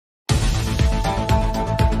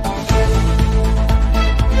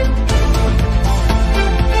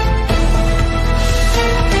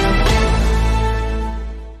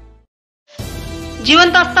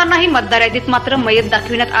जिवंत असतानाही मतदार यादीत मात्र मयत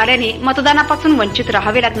दाखविण्यात आल्याने मतदानापासून वंचित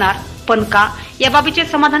राहावे लागणार, पण का या बाबीचे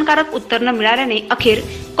समाधानकारक उत्तर न मिळाल्याने अखेर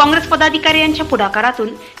काँग्रेस पदाधिकारी यांच्या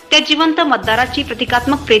पुढाकारातून त्या जिवंत मतदाराची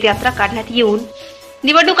प्रतिकात्मक प्रेतयात्रा काढण्यात येऊन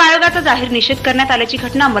निवडणूक आयोगाचा जाहीर निषेध करण्यात आल्याची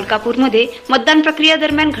घटना मलकापूरमध्ये मतदान प्रक्रिया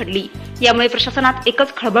दरम्यान घडली। यामुळे प्रशासनात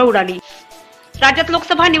एकच खळबळ उडाली। राज्यात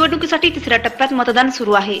लोकसभा निवडणुकीसाठी तिसऱ्या टप्प्यात मतदान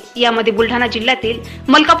सुरू आहे। यामध्ये बुलढाणा जिल्ह्यातील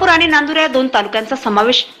मलकापूर आणि नांदुरा या दोन तालुक्यांचा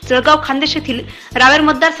समावेश जळगाव खान्देश येथील रावेर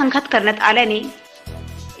मतदारसंघात करण्यात आल्याने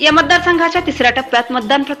या मतदारसंघाच्या तिसऱ्या टप्प्यात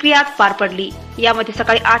मतदान प्रक्रिया आज पार पडली। यामध्ये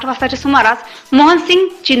सकाळी 8 वाजताच्या सुमारास मोहनसिंग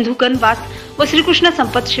चिंधुकनवास व श्रीकृष्ण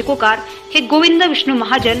संपत शेकोकार हे गोविंद विष्णु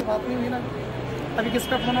महाजन अभी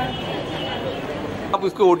किसका फोन है? आप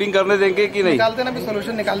उसको वोटिंग करने देंगे कि नहीं? निकालते ना, भी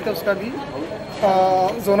सोल्यूशन निकालते उसका भी।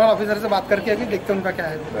 जोनल ऑफिसर से बात करके अभी देखते उनका क्या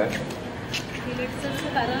है।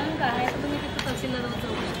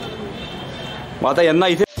 आता यांना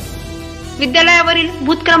इथे विद्यालयावरील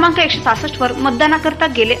बूथ क्रमांक 166 वर मतदानाकरता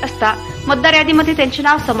गेले असता मतदार यादीमध्ये त्यांचे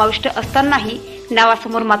नाव समाविष्ट असतानाही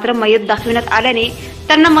नावासमोर मात्र मयत दाखविण्यात आल्याने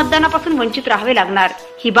त्यांना मतदानापासून वंचित राहावे लागणार,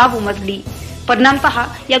 ही बाब उमजली। परिणामतः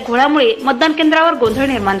या घोळामुळे मतदान केंद्रावर गोंधळ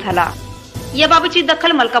निर्माण झाला। या बाबीची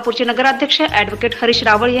दखल मलकापूरचे नगराध्यक्ष ॲडव्होकेट हरीश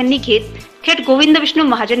रावळ यांनी घेत थेट गोविंद विष्णु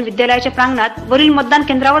महाजन विद्यालयाच्या प्रांगणात वरील मतदान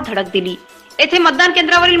केंद्रावर धडक दिली। येथे मतदान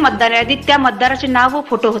केंद्रावरील मतदार यादीत त्या मतदाराचे नाव व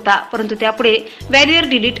फोटो होता, परंतु त्यापुढे व्हॅलियर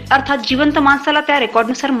डिलीट अर्थात जिवंत माणसाला त्या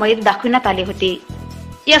रेकॉर्डनुसार मयत दाखविण्यात आले होते।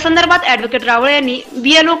 या संदर्भात ॲडव्होकेट रावळ यांनी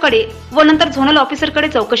बीएलओ कडे व नंतर झोनल ऑफिसरकडे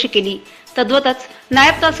चौकशी केली। तद्वतच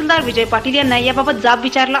नायब तहसीलदार विजय पाटील यांना याबाबत जाब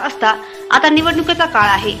विचारला असता आता निवडणुकीचा काळ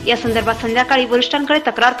आहे, या संदर्भात संध्याकाळी वरिष्ठांकडे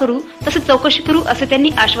तक्रार करू तसेच चौकशी करू असे त्यांनी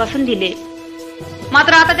आश्वासन दिले।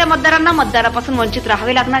 मात्र आता त्या मतदारांना मतदानापासून वंचित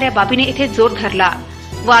राहावे लागणार या बाबीने येथे जोर धरला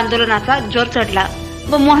व आंदोलनाचा जोर चढला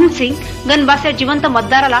व मोहनसिंग गणबास या जिवंत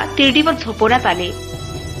मतदाराला तिरडीवर झोपवण्यात आले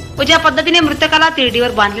व ज्या पद्धतीने मृतकाला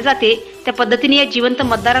तिरडीवर बांधले जाते त्या पद्धतीने या जिवंत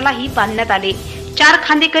मतदारालाही बांधण्यात आले। 4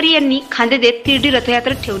 खांदेकरी यांनी खांदे देत तिरडी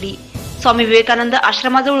रथयात्रेत ठेवली। स्वामी विवेकानंद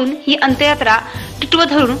आश्रमाजवळून ही अंत्ययात्रा टिटव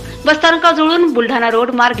धरून बसस्थानकाजवळून बुलढाणा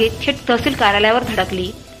रोड मार्गे थेट तहसील कार्यालयावर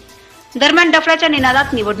धडकली। दरम्यान डफळ्याच्या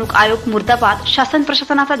निनादात निवडणूक आयोग मुर्दाबाद, शासन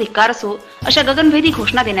प्रशासनाचा धिक्कार असो अशा गगनभेदी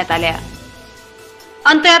घोषणा देण्यात आल्या।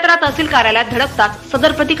 अंत्ययात्रा तहसील कार्यालयात धडकताच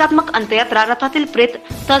सदर प्रतिकात्मक अंत्ययात्रा रथातील प्रेत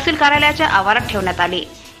तहसील कार्यालयाच्या आवारात ठेवण्यात आले।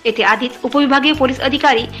 येथे आधीच उपविभागीय पोलीस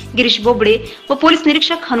अधिकारी गिरीश बोबडे व पोलीस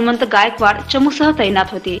निरीक्षक हनुमंत गायकवाड चमूसह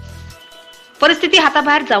तैनात होते। परिस्थिती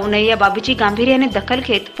हाताबाहेर जाऊ नये या बाबीची गांभीर्याने दखल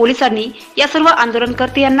घेत पोलिसांनी या सर्व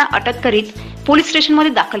आंदोलनकर्त्यांना अटक करीत पोलीस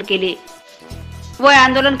स्टेशनमध्ये दाखल केले व या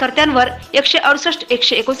आंदोलनकर्त्यांवर 168,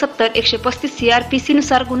 169, 135 CRPC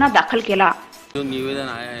नुसार गुन्हा दाखल केला। जो निवेदन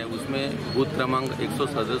आया है उसमें बूथ क्रमांक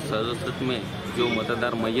 167 में जो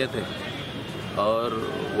मतदार मैयत है और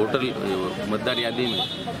वोटर मतदार यादी में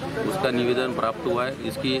उसका निवेदन प्राप्त हुआ है,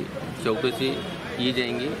 इसकी चौकसी की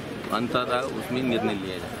जाएंगी, अंततः उसमें निर्णय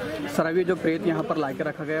लिया जाएगा। सर, अभी जो प्रेत यहाँ पर लाके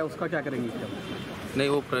रखा गया उसका क्या करेंगे? नहीं,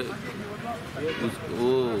 वो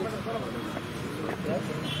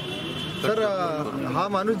सर, हाँ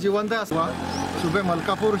मानुष जिवंत है। सुबह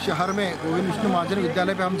मलकापुर शहर में गोविंद विष्णु महाजन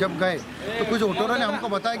विद्यालय पे हम जब गए तो कुछ वोटरों ने हमको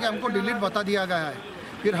बताया कि हमको डिलीट बता दिया गया है।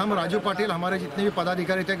 फिर हम राजू पाटिल, हमारे जितने भी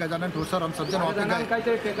पदाधिकारी थे, गजानन ठोसर, हम सज्जन वहाँ पे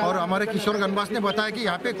गए और हमारे किशोर गणबास ने बताया कि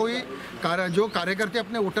यहाँ पे कोई जो कार्यकर्ते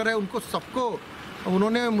अपने वोटर है उनको सबको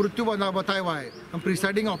उन्होंने मृत्यु बताया हुआ है। हम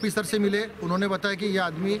प्रिसाइडिंग ऑफिसर से मिले, उन्होंने बताया कि यह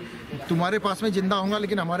आदमी तुम्हारे पास में जिंदा होगा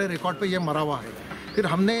लेकिन हमारे रिकॉर्ड पे ये मरा हुआ है। फिर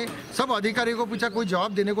हमने सब अधिकारियों को पूछा, कोई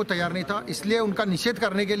जवाब देने को तैयार नहीं था, इसलिए उनका निषेध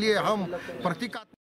करने के लिए हम प्रतीकात्मक